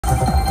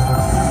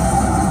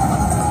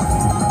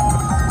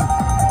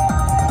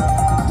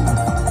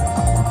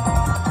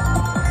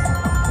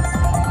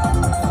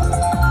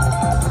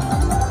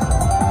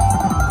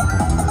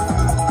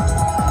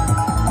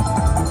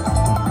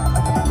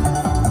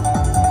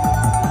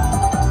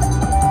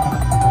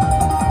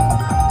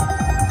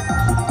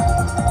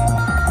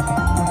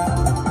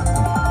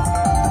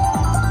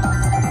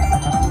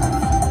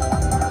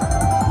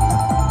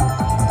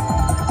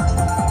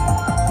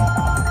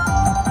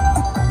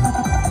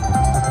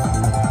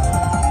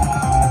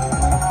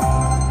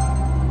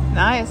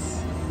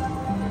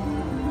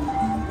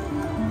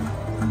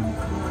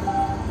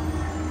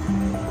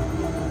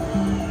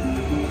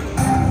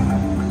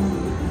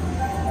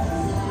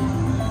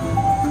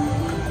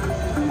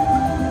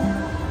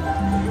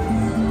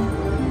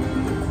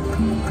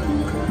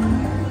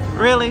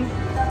Really?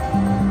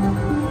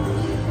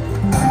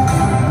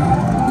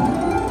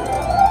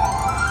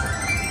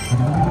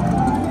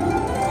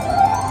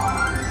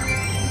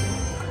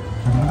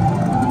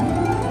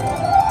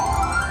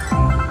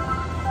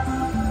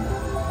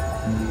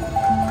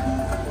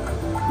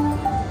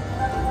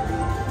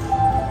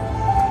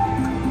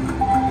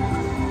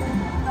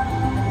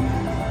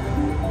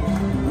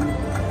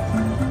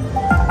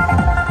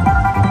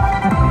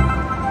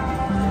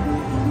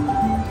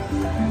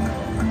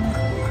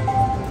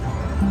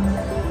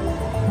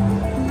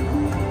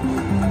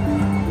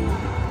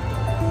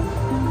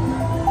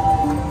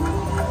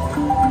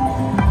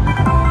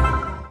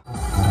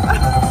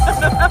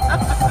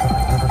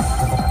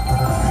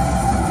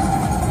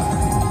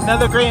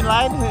 Another green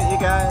light, you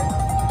guys.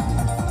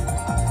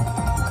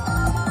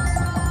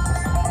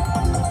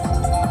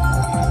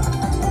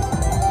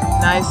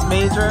 Nice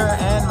major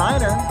and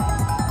minor.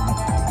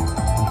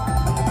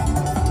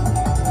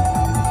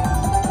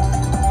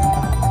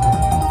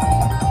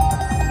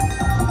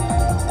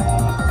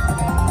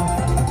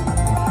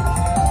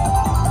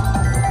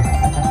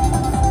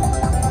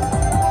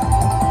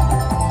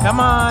 Come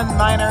on,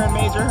 minor and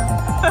major.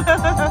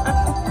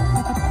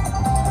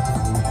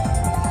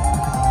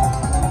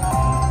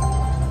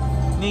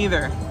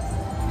 Neither.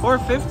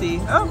 450.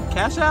 Oh,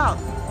 cash out.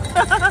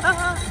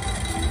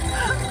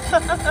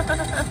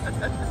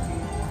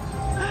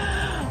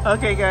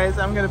 Okay guys,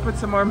 I'm gonna put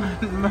some more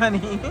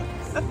money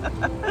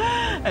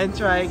and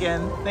try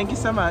again. Thank you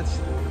so much.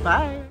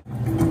 Bye.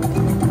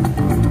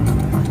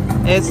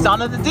 It's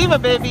Donna the Diva,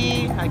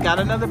 baby. I got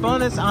another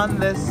bonus on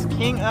this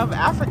King of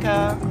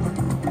Africa.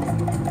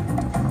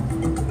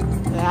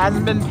 It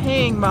hasn't been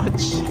paying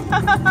much.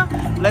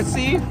 Let's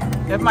see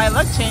if my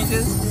luck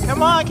changes.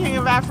 Come on, King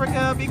of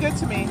Africa, be good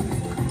to me.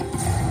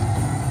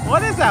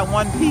 What is that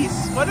one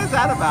piece? What is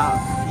that about?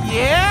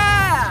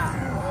 Yeah!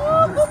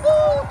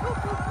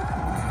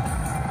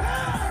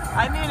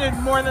 I needed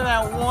more than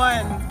that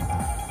one,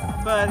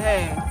 but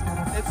hey,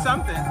 it's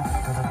something.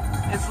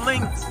 It's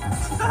linked.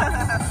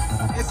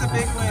 It's a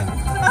big win.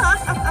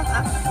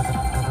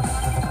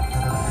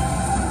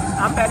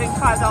 I'm betting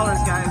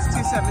 $5, guys.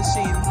 2-cent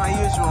machine, my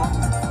usual.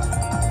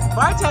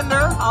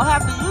 Bartender, I'll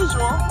have the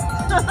usual.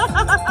 Oh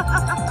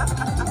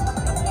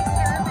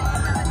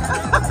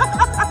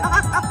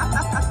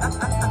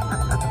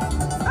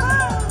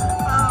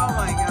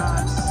my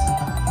gosh.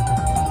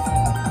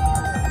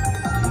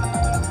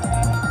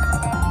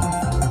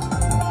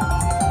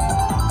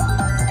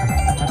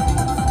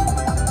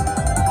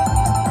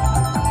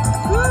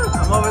 Woo,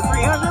 I'm over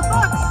 300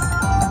 bucks.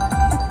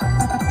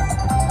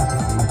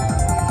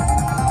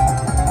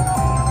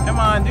 Come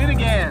on, do it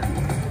again.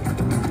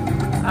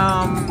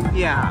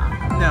 Yeah,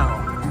 no.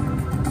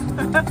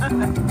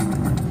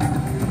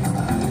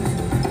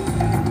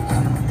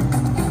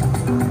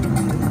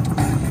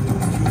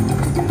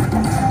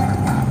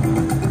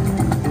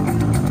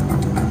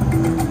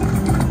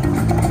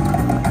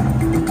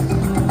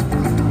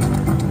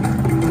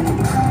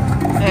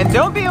 And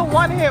don't be a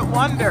one-hit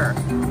wonder.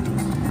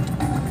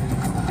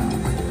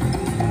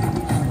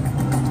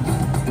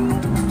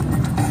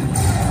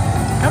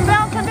 Come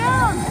down, come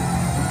down.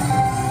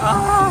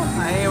 Oh,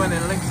 I hate when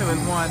it links it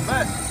with one,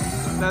 but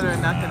better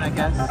than nothing, I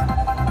guess.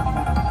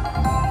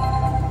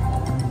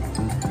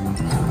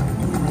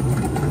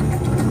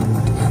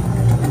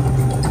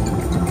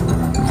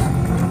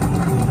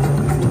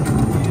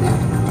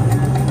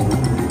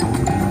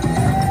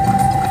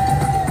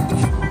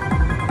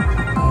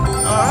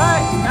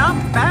 Alright, not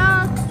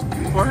bad.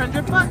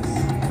 400 bucks.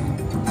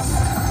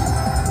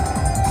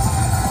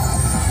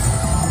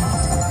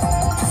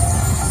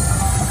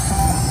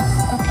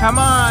 Come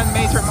on,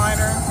 major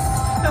minor.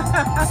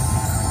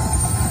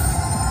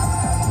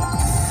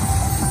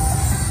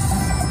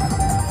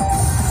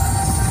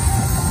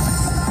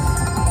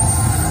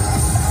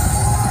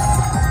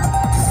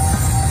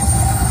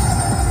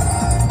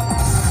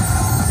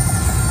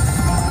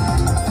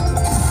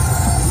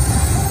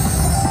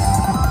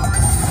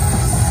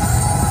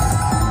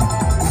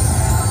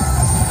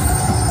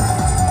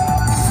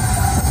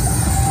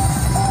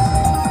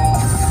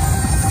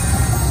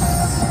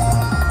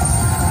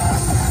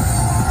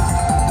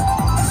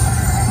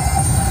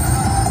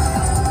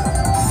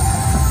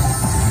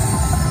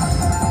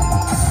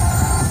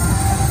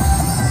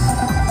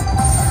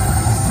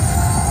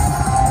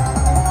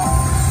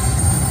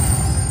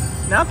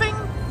 Nothing?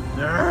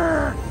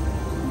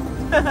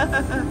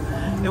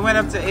 It went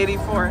up to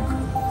 84.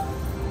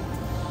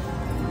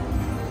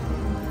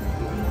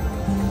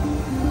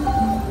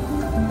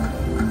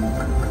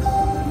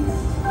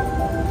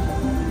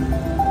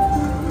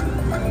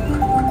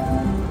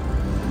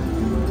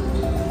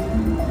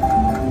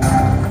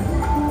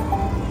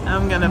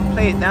 I'm gonna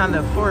play it down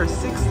to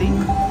 460.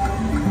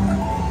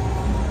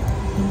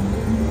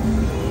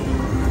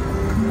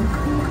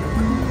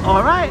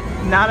 All right,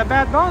 not a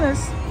bad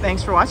bonus.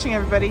 Thanks for watching,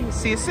 everybody.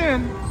 See you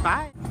soon.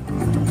 Bye.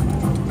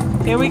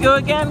 Here we go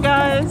again,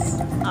 guys.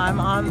 I'm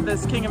on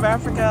this King of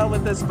Africa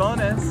with this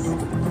bonus.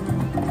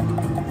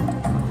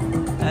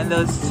 And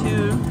those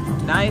two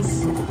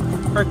Nice.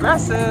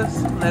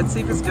 Progressives. Let's see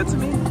if it's good to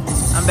me.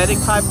 I'm betting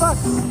 $5.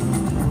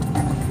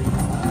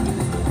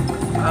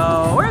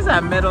 Oh, where's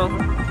that middle?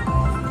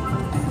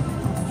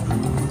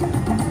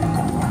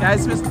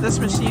 Guys, this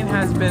machine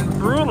has been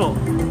brutal.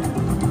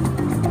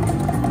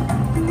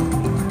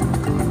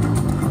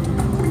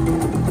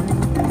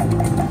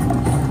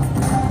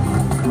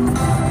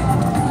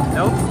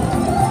 Nope.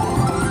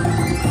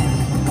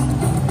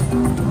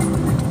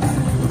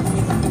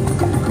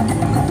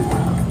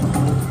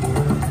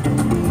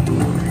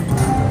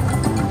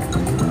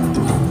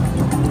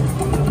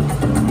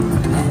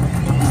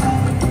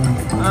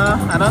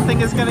 I don't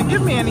think it's gonna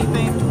give me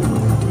anything.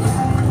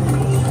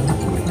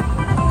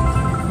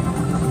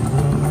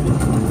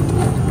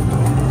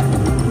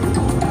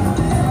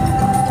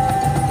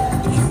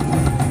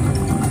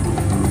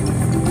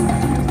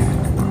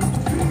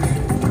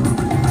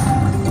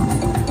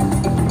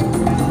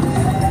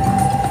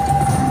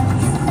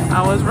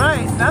 I was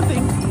right,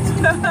 nothing.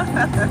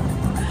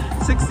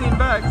 16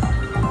 bucks.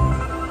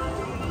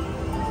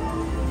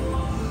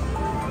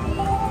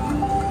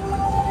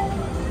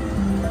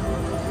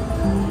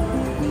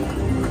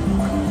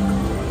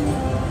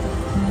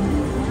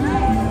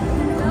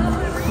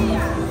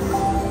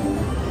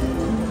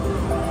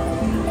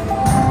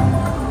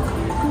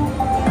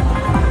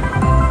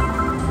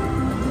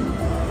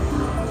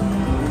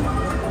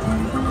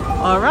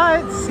 All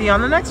right, see you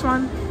on the next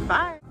one.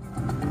 Bye.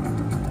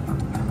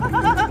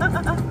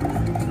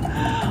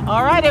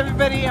 All right,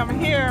 everybody, I'm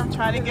here. I'm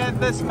trying to get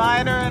this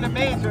minor and a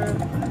major.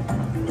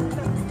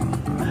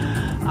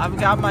 I've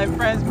got my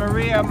friends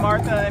Maria,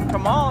 Martha, and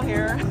Kamal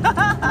here.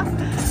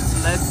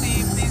 Let's see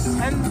if these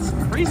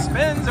 10 free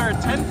spins are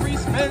 10 free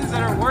spins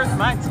that are worth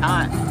my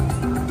time.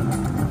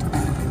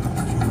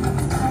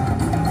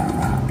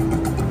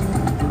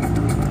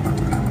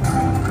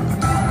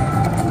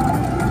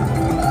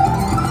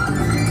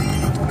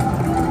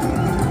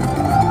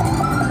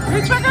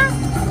 Trigger?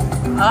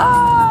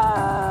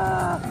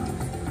 Ah!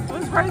 It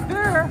was right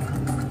there.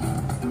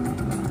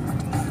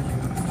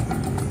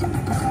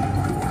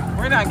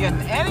 We're not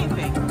getting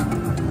anything.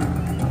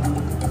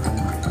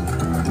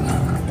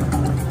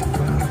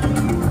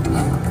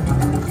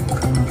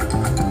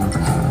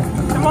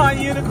 Come on,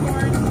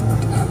 unicorn.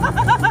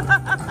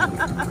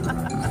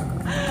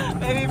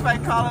 Maybe if I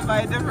call it by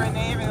a different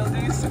name, it'll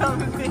do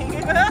something.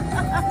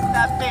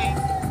 Nothing.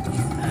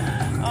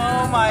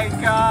 Oh my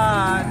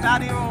God,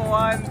 not even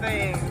one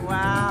thing.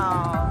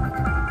 Wow.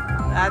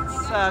 That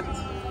sucked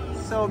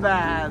so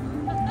bad.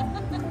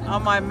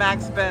 On my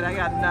max bet, I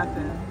got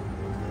nothing.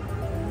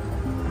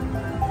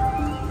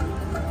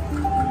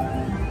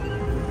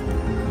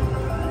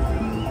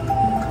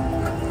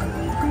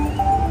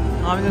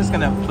 I'm just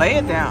gonna play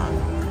it down.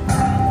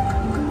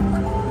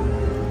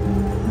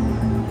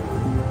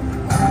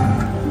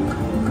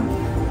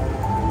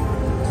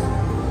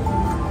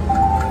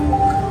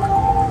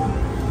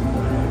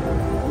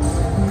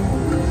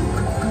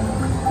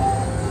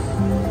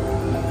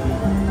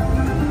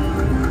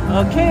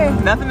 Okay,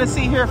 nothing to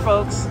see here,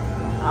 folks.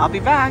 I'll be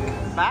back.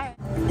 Bye.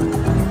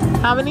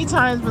 How many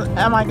times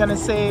am I gonna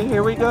say,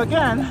 here we go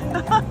again?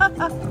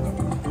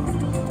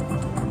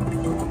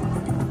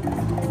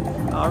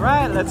 All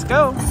right, let's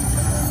go.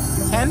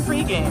 10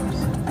 free games.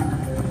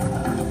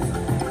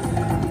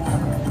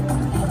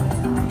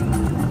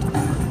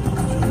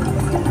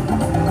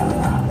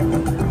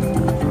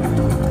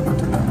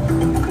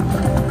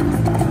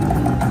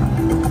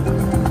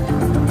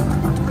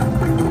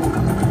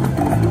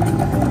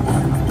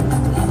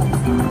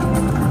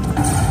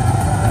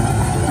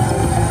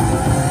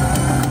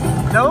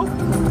 Nope.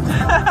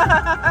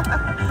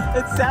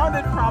 It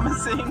sounded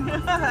promising.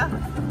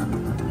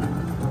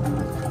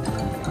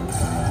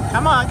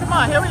 Come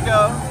on, here we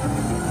go.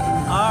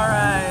 All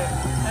right.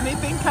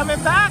 Anything coming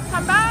back?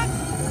 Come back?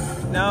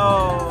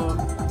 No.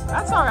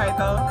 That's all right,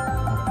 though.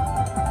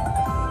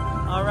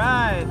 All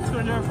right.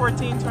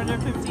 214,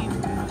 215.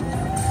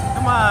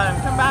 Come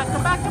on. Come back.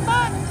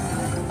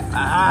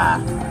 Ah.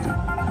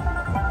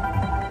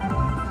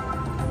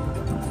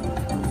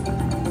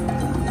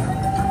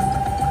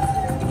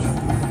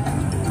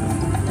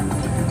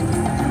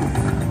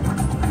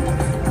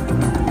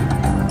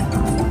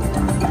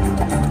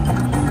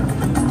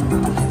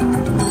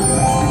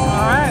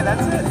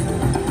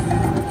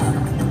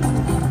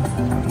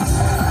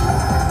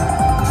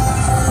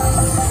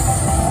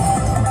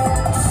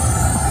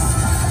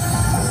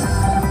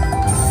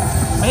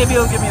 Maybe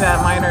he'll give me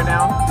that minor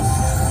now.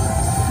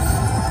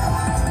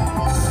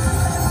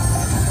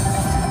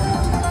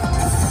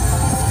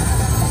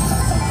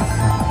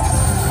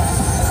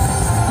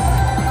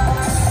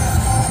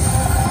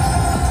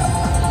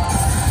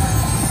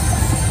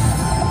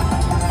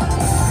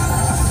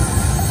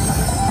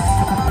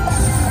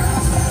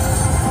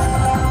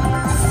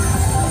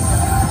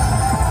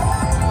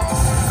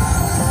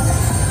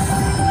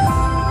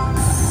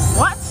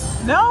 What?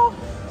 No?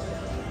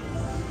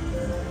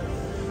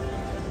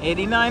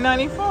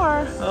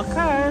 $89.94.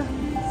 Okay.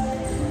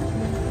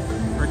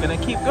 We're gonna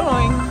keep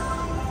going.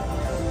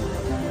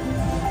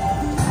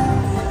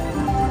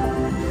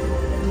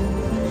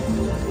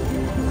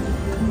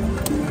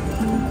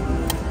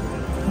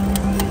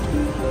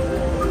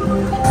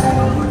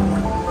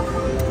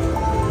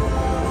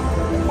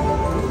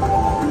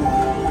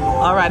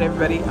 right,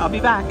 everybody, I'll be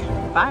back.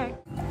 Bye.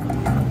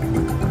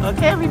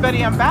 Okay,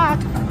 everybody, I'm back.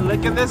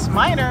 Look at this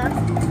miner.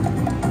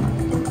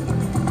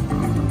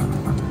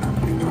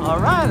 All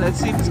right, let's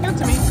see if it's good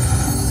to me.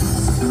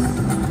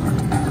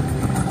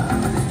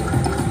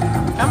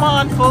 Come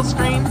on, full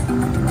screen.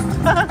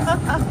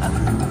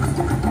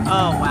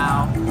 Oh,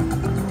 wow.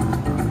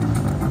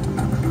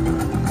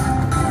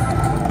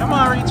 Come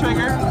on,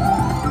 retrigger.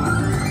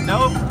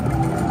 Nope.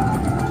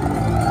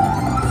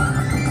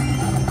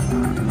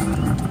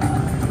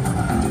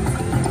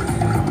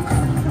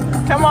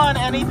 Come on,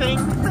 anything.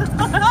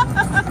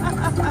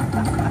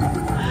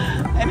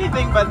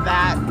 Anything but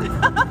that.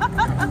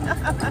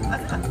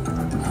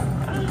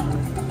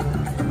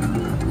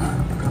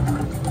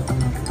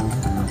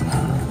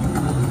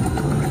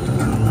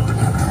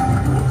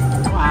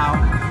 Wow.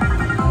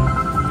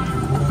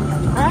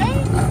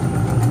 Right?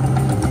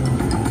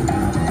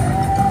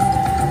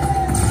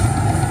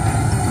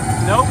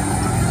 Nope.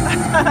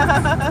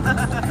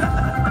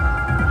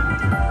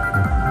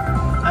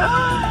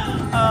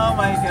 Oh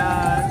my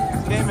God.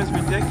 This game is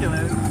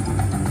ridiculous.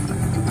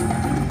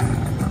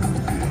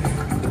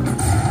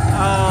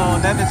 Oh,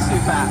 that is too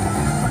fast.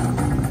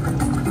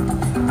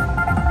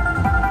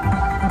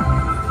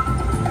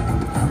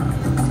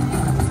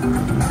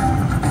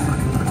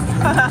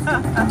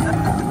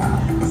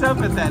 So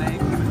pathetic.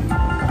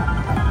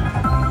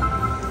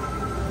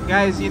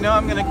 Guys, you know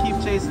I'm gonna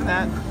keep chasing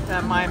that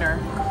miner.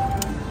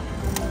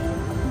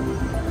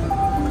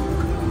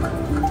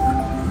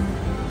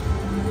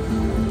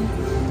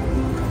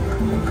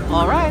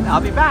 All right,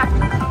 I'll be back.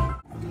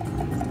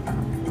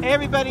 Hey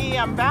everybody,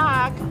 I'm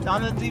back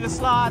on the Diva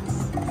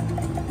Slots.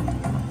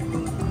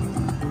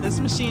 This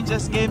machine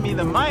just gave me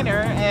the miner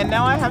and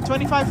now I have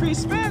 25 free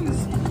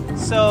spins.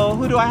 So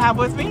who do I have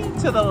with me?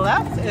 To the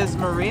left is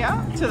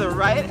Maria, to the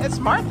right it's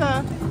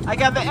Martha. I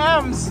got the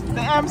M's,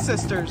 the M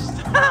sisters.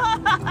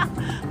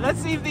 Let's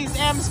see if these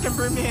M's can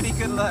bring me any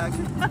good luck.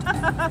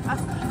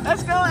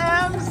 Let's go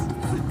M's.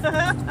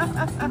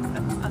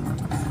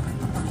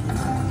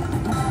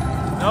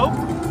 Nope.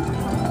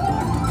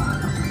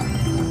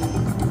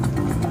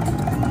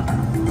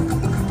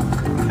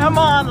 Come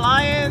on,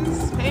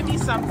 Lions, pay me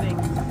something.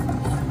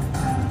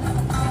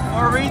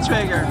 Or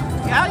retrigger.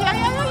 Yeah, yeah,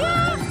 yeah, yeah, yeah.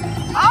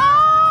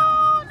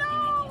 Oh, no.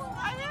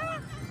 I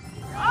hit.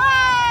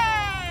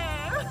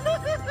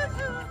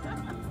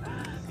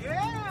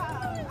 Yeah.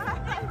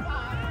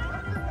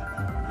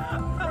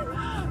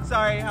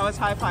 Sorry, I was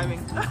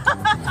high-fiving.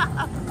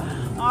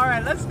 All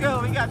right, let's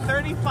go. We got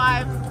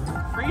 35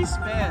 free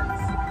spins.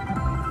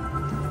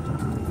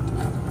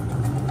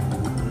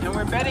 And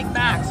we're betting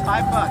max,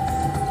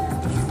 $5.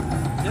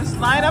 Just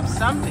line up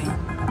something.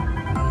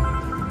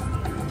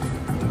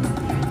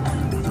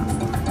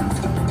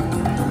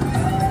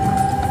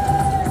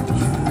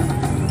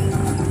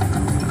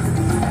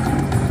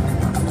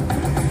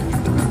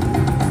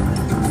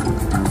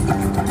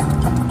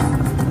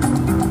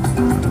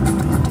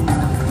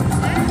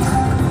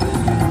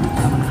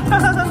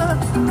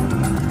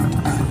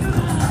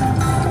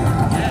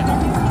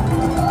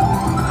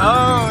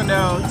 Oh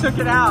no, took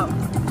it out.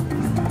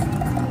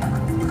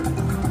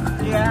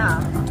 Yeah.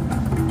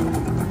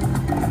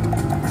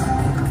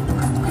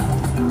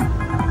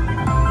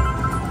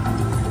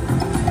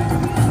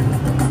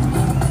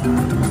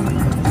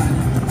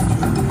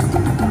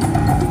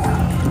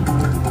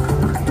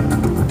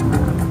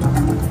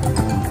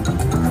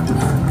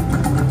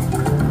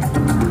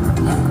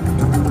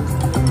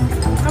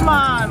 Come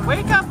on,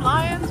 wake up,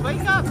 Lions,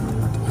 wake up.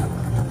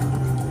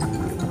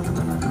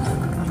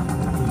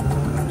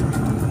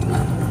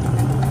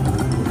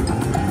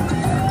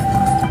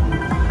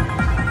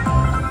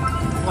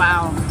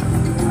 Wow.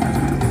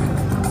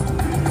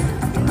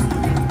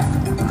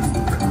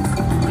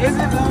 Is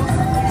it though?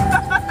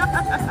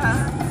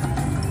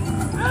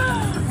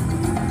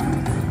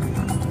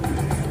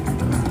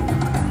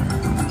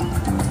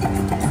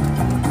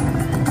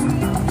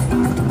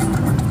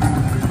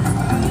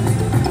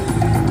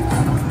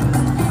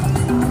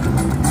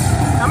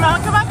 Come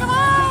on, come on, come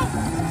on!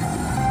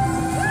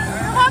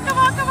 Come on, come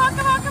on, come on,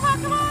 come on, come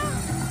on, come on!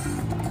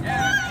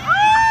 Yeah.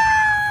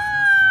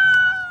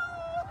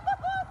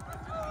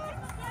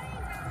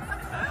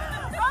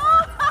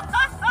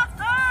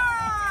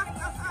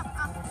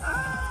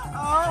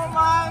 Oh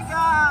my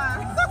God!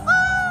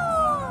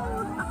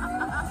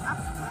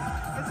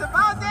 It's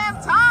about damn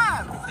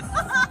time!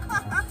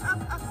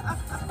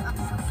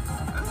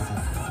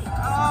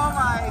 Oh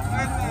my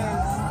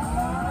goodness!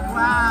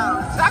 Wow!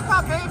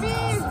 Jackpot, baby!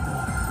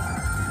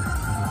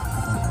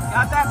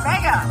 Got that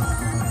mega!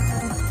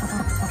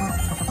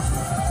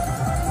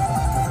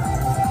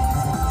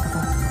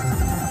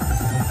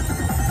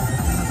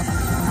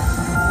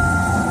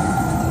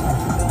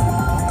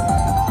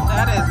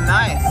 That is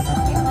nice.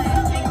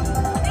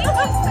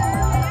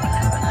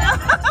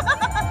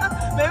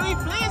 May we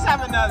please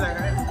have another?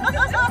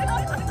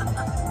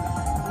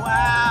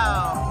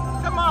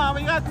 Wow. Come on,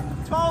 we got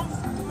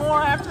 12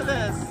 more after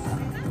this.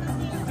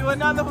 Do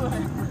another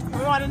one.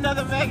 We want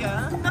another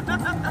mega.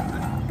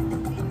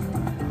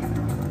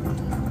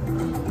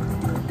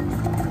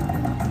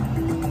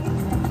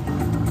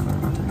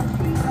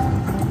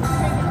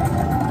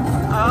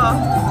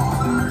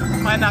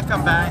 might not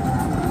come back.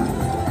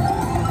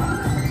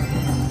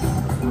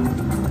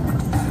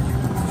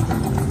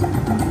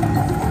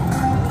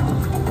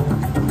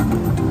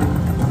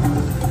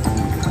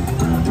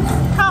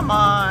 Come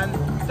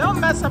on, don't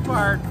mess up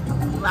our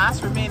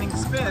last remaining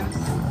spins.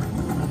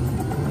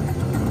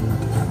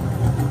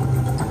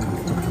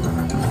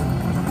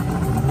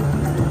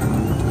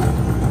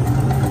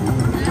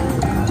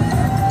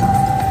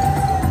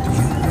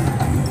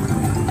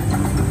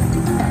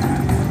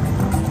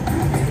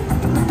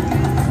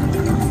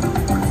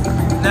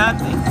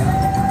 Nothing.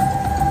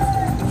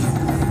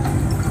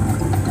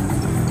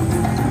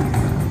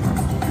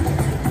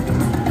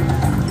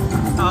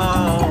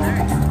 Oh,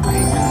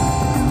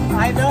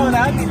 I know,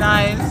 that'd be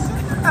nice.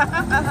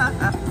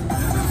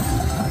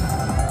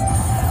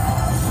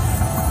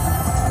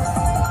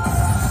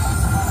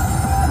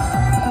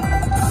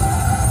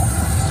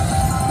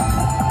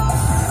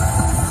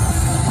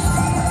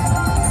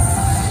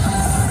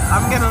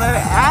 I'm gonna let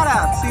it add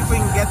up, see if we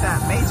can get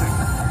that major.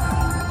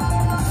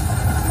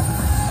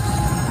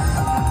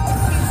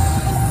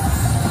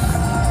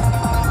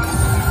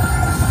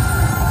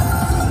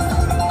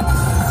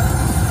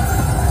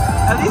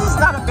 At least it's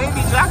not a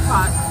baby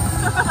jackpot.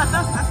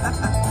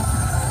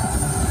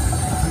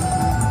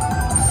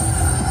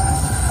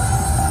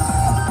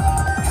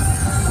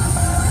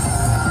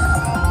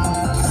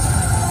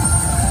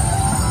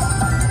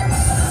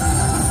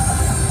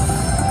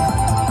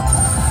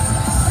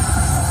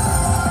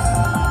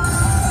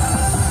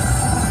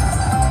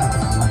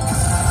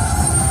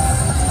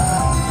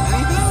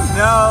 Anything?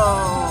 No.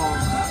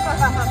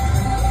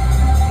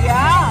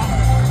 Yeah.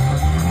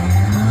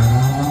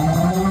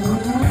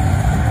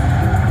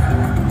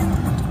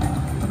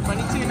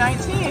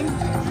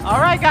 All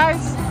right,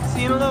 guys.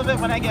 See you in a little bit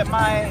when I get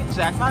my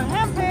jackpot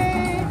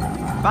Handpay.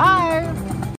 Bye.